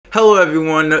Hello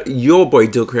everyone, your boy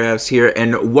DylCraftZ here,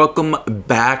 and welcome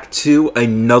back to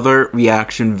another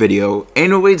reaction video.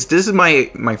 Anyways, this is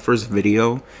my first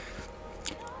video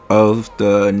of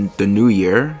the new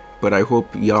year, but I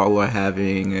hope y'all are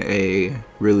having a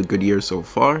really good year so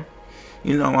far.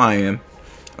 You know I am.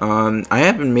 I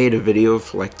haven't made a video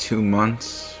for like 2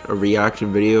 months, a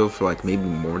reaction video for like maybe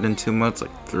more than 2 months,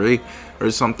 like 3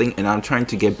 or something, and I'm trying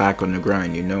to get back on the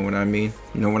grind, you know what I mean?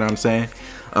 You know what I'm saying?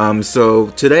 So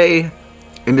today,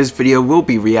 in this video, we'll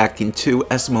be reacting to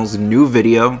SML's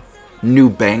new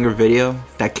banger video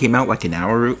that came out like an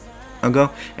hour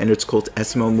ago, and it's called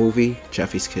SML Movie,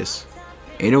 Jeffy's Kiss.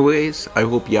 Anyways, I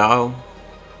hope y'all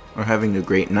are having a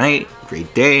great night,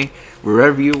 great day,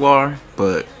 wherever you are,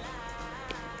 but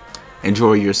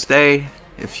enjoy your stay.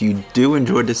 If you do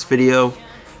enjoy this video,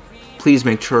 please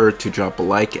make sure to drop a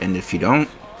like, and if you don't,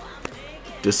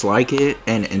 dislike it,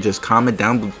 and just comment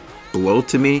down below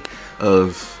to me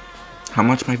of how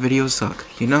much my videos suck,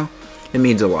 you know? It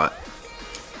means a lot.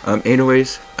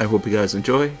 Anyways, I hope you guys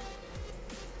enjoy,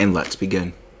 and let's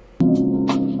begin.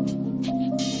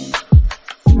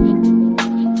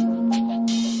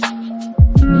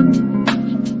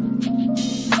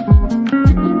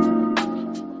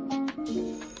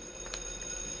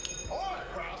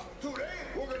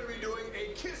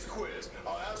 Kiss quiz.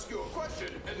 I'll ask you a question,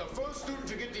 and the first student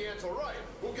to get the answer right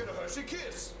will get a Hershey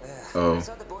Kiss. I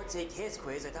saw the board say Kiss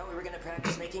quiz. I thought we were going to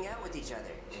practice making out with each other.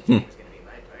 Junior was going to be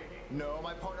my partner. No,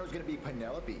 my partner was going to be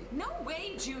Penelope. No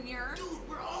way, Junior. Dude,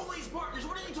 we're always partners.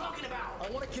 What are you talking about?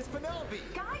 I want to kiss Penelope.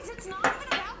 Guys, it's not even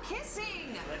about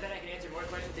kissing. Well, I bet I can answer more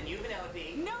questions than you,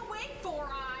 Penelope. No way,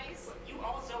 Four Eyes. But you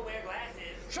also wear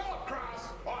glasses. Shut up, Cross.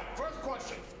 All right, first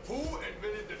question. Who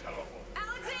invented the telephone?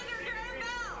 Alexander Graham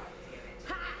Bell.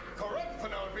 Ha! Correct,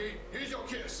 Penelope. Here's your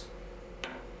kiss.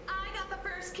 I got the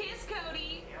first kiss,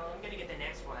 Cody. You know, I'm going to get the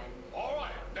next one. All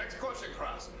right, next question,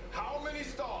 Cross. How many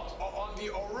stars are on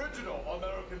the original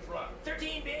American flag?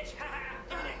 13, bitch. Ha ha.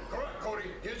 Give me that. Correct, Cody.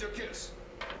 Here's your kiss.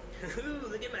 Ooh,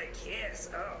 look at my kiss.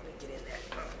 Oh, let me get in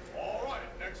there. All right,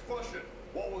 next question.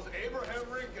 What was Abraham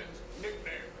Lincoln's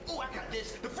nickname? Oh, I got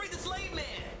this. The Free the Slave Man.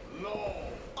 No.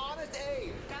 Honest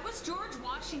Abe. That was George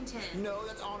Washington. No,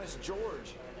 that's Honest George.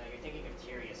 Oh, no, you're thinking of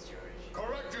Curious George.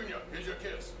 Correct, Junior. Here's your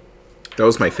kiss. That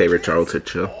was my favorite childhood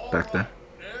show back then.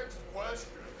 Next question.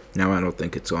 Now I don't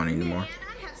think it's on anymore. Man,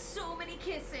 I have so many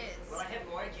kisses. Well, I have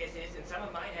more kisses, and some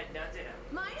of mine had nuts in them.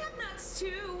 Mine have nuts,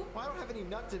 too. Well, I don't have any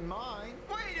nuts in mine.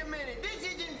 Wait a minute. This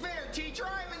isn't fair, teacher.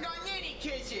 I haven't gotten any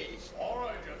kisses. All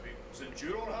right, Jeffy. Since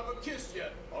you don't have a kiss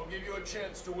yet, I'll give you a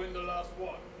chance to win the last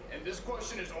one. And this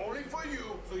question is only for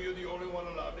you, so you're the only one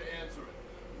allowed to answer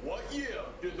it. What year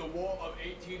did the War of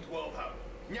 1812 happen?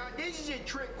 Now, this is a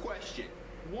trick question.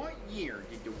 What year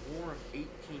did the War of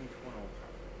 1812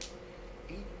 happen?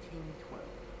 1812.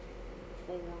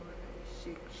 4,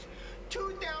 6,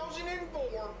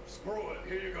 2004. Screw it.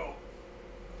 Here you go.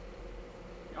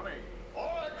 Yummy.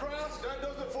 All right, Kraus, that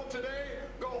does it for today.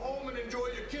 Go home and enjoy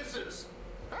your kisses.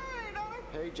 Hey, Daddy.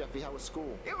 Hey, Jeffy, how was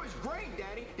school? It was great,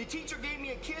 Daddy. The teacher gave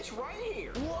me a kiss right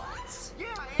here. What? Yeah,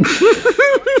 and the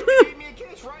teacher gave me a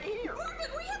kiss right here.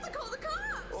 Morgan, we have to call the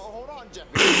cops. Well, hold on, Jeffy.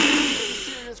 This is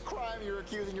a serious crime you're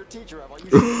accusing your teacher of. Are you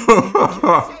sure?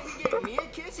 Yeah, he gave me a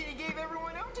kiss, and he gave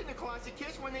everyone else in the class a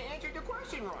kiss when they answered the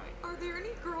question right. Are there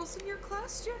any girls in your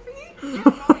class, Jeffy? Yeah,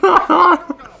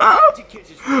 Mommy, to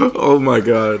kisses for the Oh my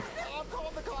god. I'm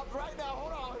calling the cops right now.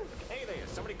 Hold on. Hey there,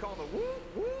 somebody call the whoop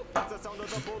whoop. That's the sound of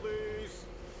the police.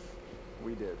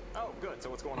 We did. Oh, good. So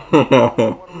what's going on? I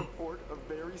want to report a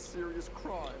very serious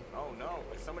crime. Oh no,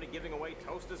 is somebody giving away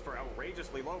toasters for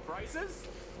outrageously low prices?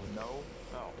 No.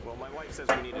 Oh, well my wife says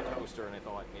we need a toaster and I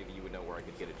thought maybe you would know where I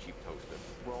could get a cheap toaster.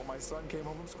 Well, my son came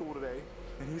home from school today,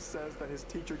 and he says that his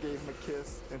teacher gave him a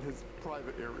kiss in his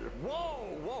private area.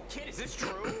 Whoa, kid, is this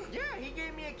true? Yeah, he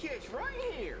gave me a kiss right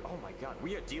here. Oh my god,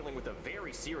 we are dealing with a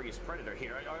very serious predator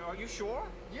here. Are you sure?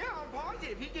 Yeah, I'm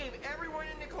positive. He gave everyone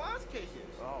in the class kisses.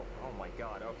 Oh my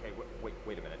god, okay,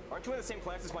 wait a minute. Aren't you in the same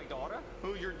class as my daughter?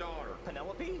 Who's your daughter?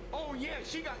 Penelope? Oh yeah,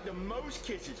 she got the most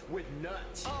kisses with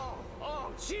nuts.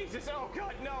 Oh, Jesus, oh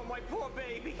god, no, my poor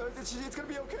baby. It's gonna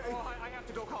be okay. Oh, I have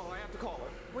to go call her, I have to call her.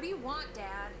 What do you want,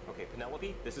 Dad? Okay,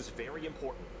 Penelope, this is very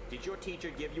important. Did your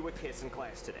teacher give you a kiss in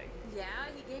class today? Yeah,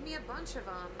 he gave me a bunch of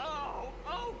them. Oh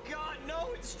God, no,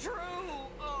 it's true.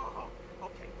 Oh,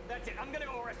 okay, that's it. I'm gonna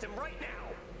go arrest him right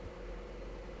now.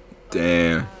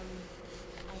 Damn.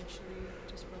 I actually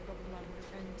just broke up with my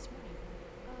boyfriend this morning.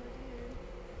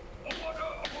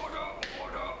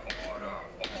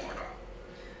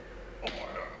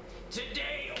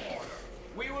 Today,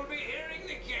 we will be hearing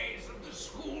the case of the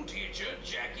school teacher,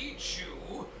 Jackie Chu,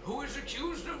 who is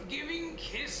accused of giving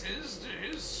kisses kisses to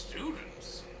his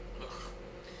students.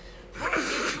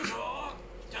 Prosecutor,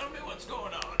 tell me what's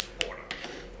going on. Order.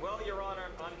 Well, Your Honor,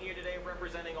 I'm here today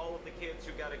representing all of the kids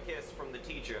who got a kiss from the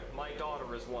teacher. My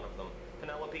daughter is one of them.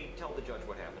 Penelope, tell the judge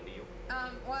what happened to you.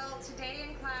 Well, today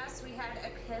in class we had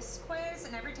a kiss quiz,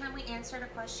 and every time we answered a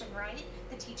question right,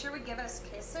 the teacher would give us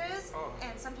kisses,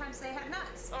 and sometimes they had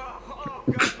nuts. Oh, God,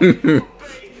 my little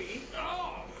baby.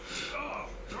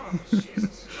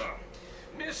 Jesus.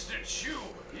 Mr. Chu,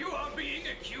 you are being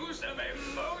accused of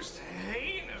a most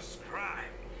heinous crime.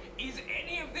 Is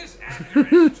any of this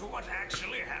accurate to what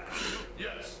actually happened?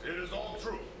 Yes, it is all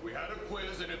true. We had a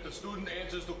quiz, and if the student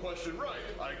answers the question right,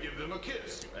 I give them a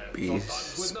kiss. And Be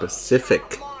sometimes with nuts.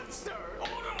 specific. Monster.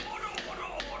 Order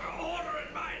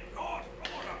in my court.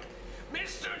 Order.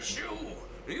 Mr.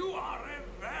 Chu, you are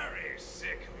a very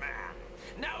sick man.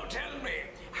 Now tell me,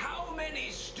 how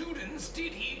many students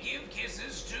did he give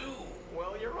kisses to?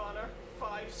 Well, Your Honor,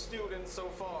 5 students so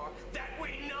far that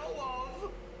we know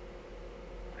of.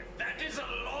 That is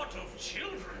a lot of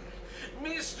children.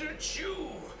 Mr. Chu,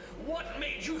 what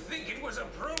made you think it was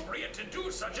appropriate to do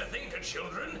such a thing to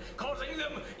children, causing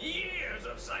them years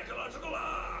of psychological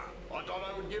harm? I thought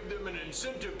I would give them an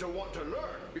incentive to want to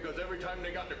learn, because every time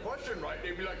they got the question right,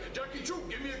 they'd be like, Jackie Chu,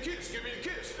 give me a kiss, give me a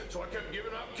kiss. So I kept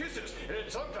giving out kisses, and then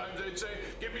sometimes they'd say,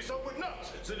 give me some with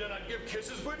nuts. So then I'd give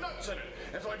kisses with nuts in it.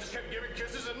 And so I just kept giving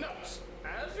kisses and nuts.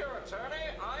 As your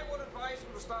attorney, I would advise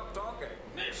you to stop talking.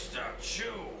 Mr.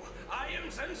 Chu, I am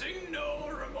sensing no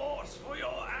remorse for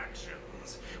your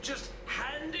actions. Just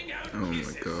handing out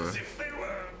kisses as if they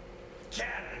were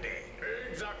candy.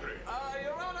 Exactly.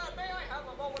 Your Honor, may I have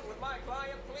a moment with my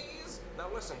client, please? Now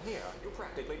listen here, you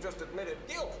practically just admitted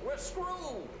guilt. We're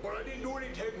screwed. But I didn't do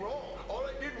anything wrong. All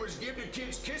I did was give the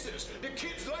kids kisses. The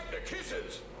kids like the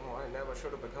kisses. Oh, I never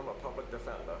should have become a public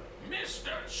defender.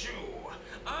 Mr. Chu,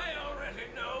 I already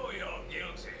know you're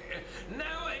guilty.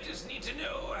 Now I just need to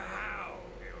know how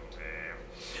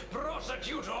guilty.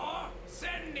 Prosecutor,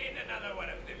 send in another one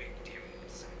of the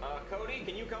victims. Cody,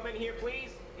 can you come in here,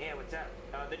 please? Yeah, what's up?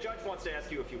 The judge wants to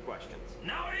ask you a few questions.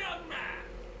 Now, young man,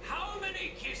 how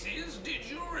many kisses did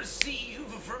you receive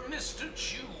from Mr.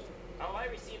 Chu? Oh, I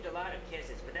received a lot of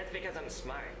kisses, but that's because I'm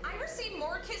smart. I received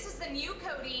more kisses than you,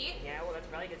 Cody. Yeah, well, that's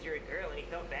probably because you're a girl and he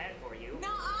felt bad for you.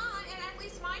 Nuh-uh, and at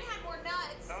least mine had more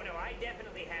nuts. Oh, no, I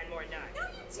definitely had more nuts. No,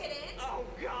 you didn't. Oh,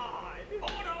 God.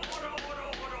 Order.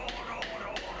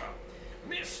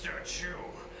 Mr. Chu,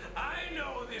 I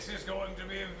know this is going to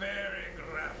be very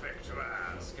graphic to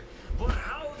ask, but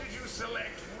how did you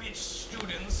select which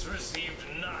students received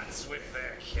nuts with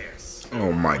their kiss?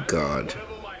 Oh my God.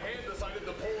 Whenever my hand decided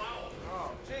to pull out.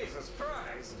 Oh, Jesus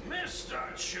Christ. Mr.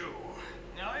 Chu,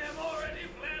 I am already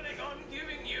planning on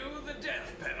giving you the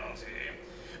death penalty,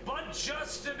 but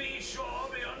just to be sure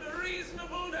beyond a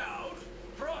reasonable doubt,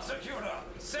 prosecutor,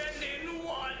 send in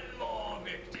one more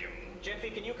victim.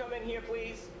 Jeffy, can you come in here,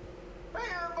 please? Hey,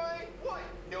 everybody. What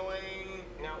doing?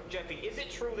 Now, Jeffy, is it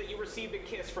true that you received a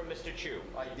kiss from Mr. Chu?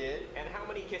 I did. And how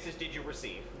many kisses did you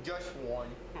receive? Just one.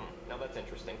 Now that's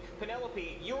interesting.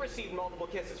 Penelope, you received multiple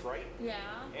kisses, right? Yeah.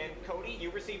 And Cody,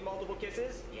 you received multiple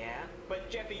kisses? Yeah? But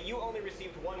Jeffy, you only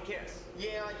received one kiss.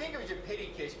 Yeah, I think it was a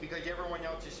pity kiss because everyone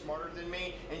else is smarter than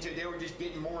me, and so they were just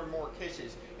getting more and more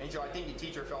kisses. And so I think the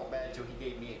teacher felt bad, so he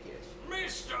gave me a kiss.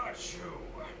 Mr. Chu,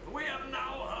 we have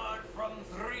now heard from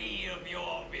 3 of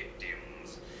your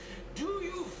victims. Do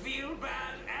you feel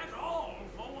bad at all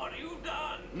for what you've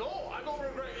done? No, I don't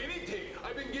regret anything.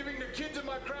 I've been giving the kids in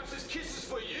my classes kisses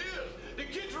for years. The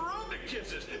kids love the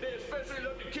kisses. They especially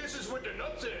love the kisses with the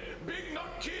nuts in it. Big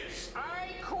nut kiss.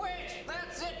 I quit.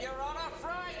 That's it, Your Honor.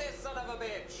 Fry this son of a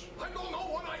bitch. I don't know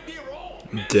what I did wrong.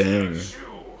 Dang. Mr.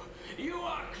 Chu, you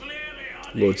are clearly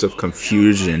Loads of unable to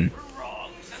confusion. tell what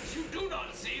wrong since you do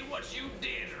not see what you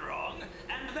did wrong,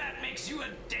 and that makes you a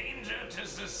danger to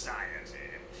society.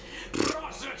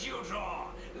 Prosecutor,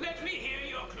 let me hear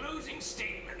your closing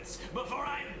statements before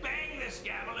I bang this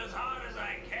gavel as hard as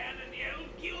I can and yell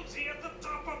guilty at the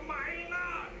top of my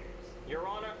lungs. Your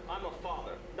Honor, I'm a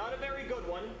father. Not a very good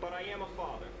one, but I am a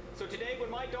father. So today when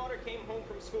my daughter came home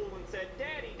from school and said,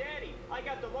 Daddy, Daddy, I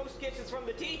got the most kisses from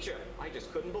the teacher, I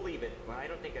just couldn't believe it. Well, I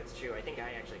don't think that's true. I think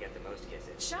I actually got the most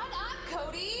kisses. Shut up,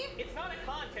 Cody. It's not a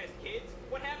contest, kids.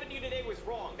 What happened to you today was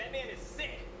wrong. That man is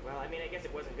sick. Well, I mean, I guess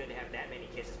it wasn't good to have that many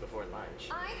kisses before lunch.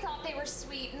 I thought they were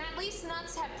sweet, and at least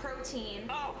nuts have protein.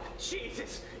 Oh,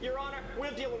 Jesus. Your Honor, we're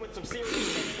dealing with some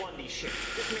serious Ted Bundy shit.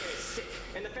 This man is sick.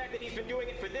 And the fact that he's been doing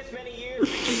it for this many years, and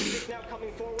he's just now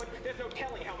coming forward, there's no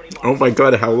telling how many Oh my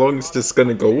God, how long is this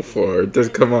gonna go for?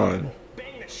 Just come on.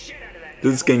 Bang the shit out of that.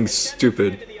 This is getting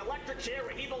stupid. To the electric chair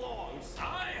where he belongs.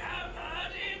 I have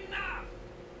had enough.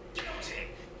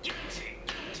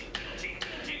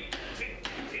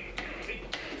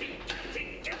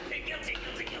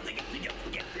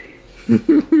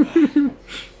 Mr.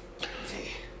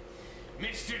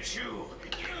 Chu,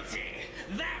 guilty.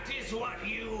 That is what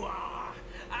you are.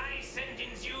 I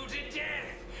sentence you to death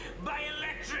by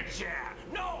electric chair.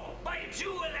 No, by 2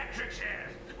 electric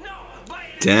chairs. No, by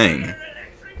an Dang.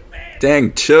 electric bed.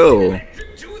 Dang, chill.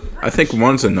 Electric toothbrush. I think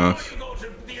one's enough. You go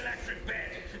to the electric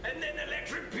bed, and then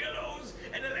electric pillows,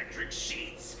 and electric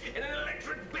sheets, and an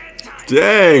electric bedtime.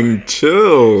 Dang,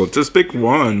 chill. Just pick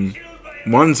one.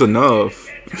 One's enough.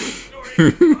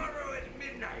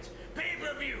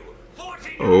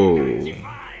 Oh.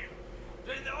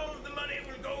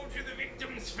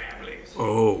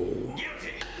 Oh.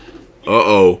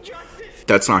 Uh-oh.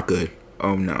 That's not good.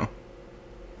 Oh no.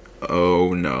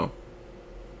 Oh no.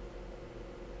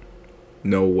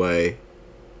 No way.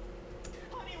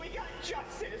 Honey, we got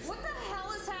justice. What the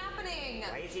hell is happening?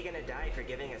 Why is he gonna die for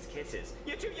giving us kisses?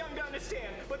 You're too young to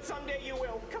understand, but someday you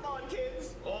will. Come on,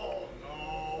 kids. Oh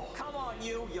no. Come on,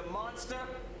 you monster.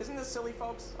 Isn't this silly,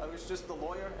 folks? I was just the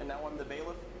lawyer, and now I'm the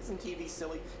bailiff. Isn't TV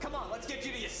silly? Come on, let's get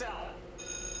you to your cell.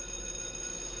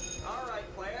 All right,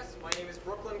 class. My name is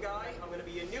Brooklyn Guy. I'm going to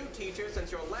be a new teacher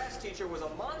since your last teacher was a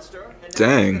monster, and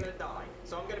now he's going to die.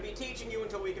 So I'm going to be teaching you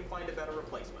until we can find a better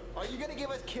replacement. Are you gonna give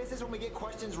us kisses when we get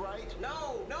questions right?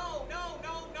 No, no, no,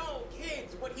 no, no,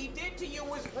 kids. What he did to you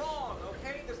was wrong,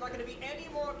 okay? There's not going to be any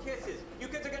more kisses. You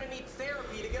kids are going to need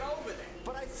therapy to get over that.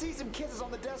 But I see some kisses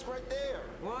on the desk right there.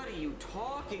 What are you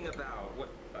talking about? What?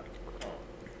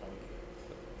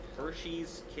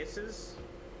 Hershey's Kisses?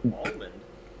 Almond?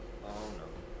 Oh no.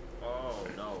 Oh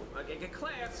no. Okay,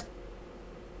 class.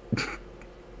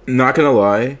 Not gonna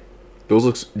lie,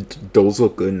 those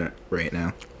look good right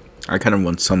now. I kind of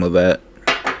want some of that.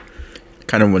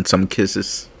 Kind of want some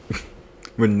kisses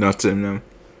with nuts in them.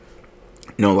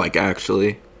 No, like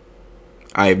actually,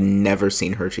 I've never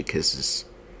seen Hershey Kisses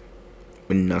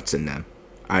with nuts in them.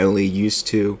 I only used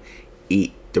to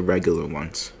eat the regular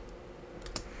ones.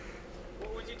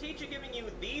 Well, was your teacher giving you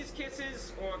these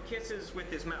kisses or kisses with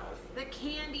his mouth? The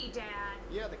candy, Dad.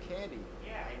 Yeah, the candy.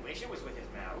 Yeah, I wish it was with his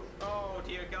mouth. Oh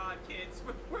dear God, kids,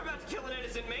 we're about to kill an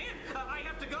innocent man. I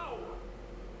have to go.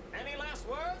 Any last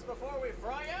words before we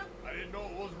fry him? I didn't know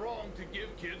it was wrong to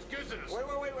give kids kisses.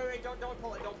 Wait, don't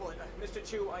pull it, don't pull it. Mr.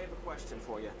 Chu, I have a question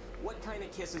for you. What kind of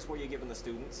kisses were you giving the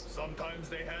students? Sometimes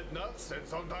they had nuts, and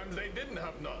sometimes they didn't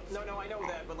have nuts. No, I know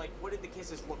that, but like, what did the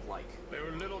kisses look like? They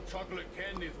were little chocolate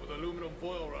candies with aluminum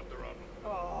foil wrapped around them.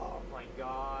 Oh my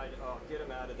God. Oh, get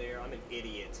him out of there. I'm an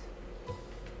idiot.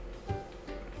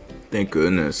 Thank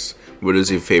goodness. What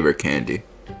is your favorite candy?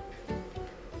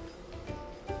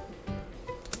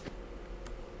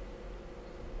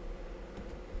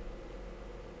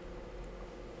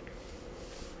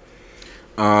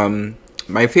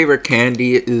 My favorite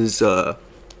candy is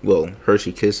well,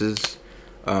 Hershey Kisses,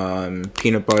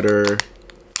 peanut butter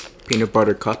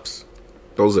cups.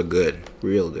 Those are good,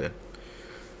 real good.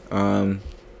 So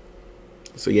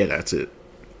yeah, that's it.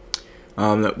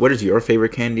 What is your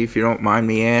favorite candy, if you don't mind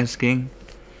me asking?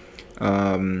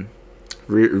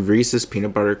 Reese's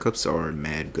peanut butter cups are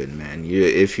mad good, man.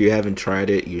 If you haven't tried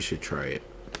it, you should try it,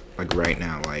 like right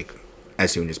now, like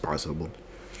as soon as possible.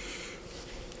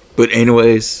 But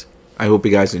anyways, I hope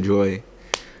you guys enjoy.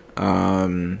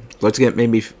 Let's get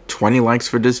maybe 20 likes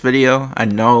for this video. I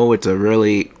know it's a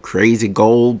really crazy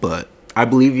goal, but I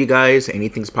believe you guys.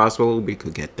 Anything's possible. We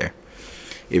could get there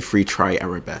if we try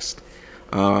our best.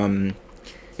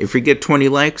 If we get 20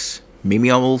 likes,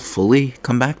 maybe I will fully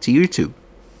come back to YouTube.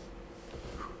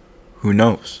 Who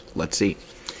knows? Let's see.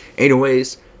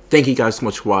 Anyways, thank you guys so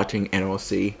much for watching, and I'll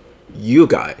see you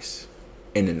guys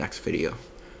in the next video.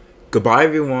 Goodbye,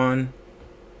 everyone.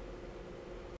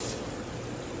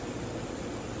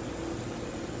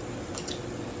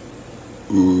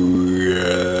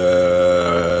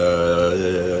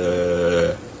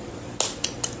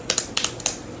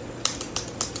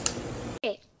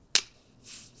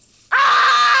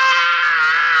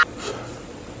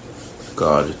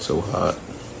 God, it's so hot.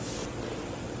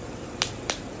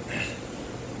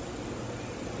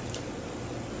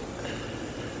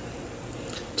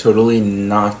 Totally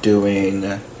not doing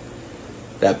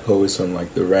that pose from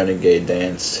like the renegade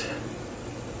dance.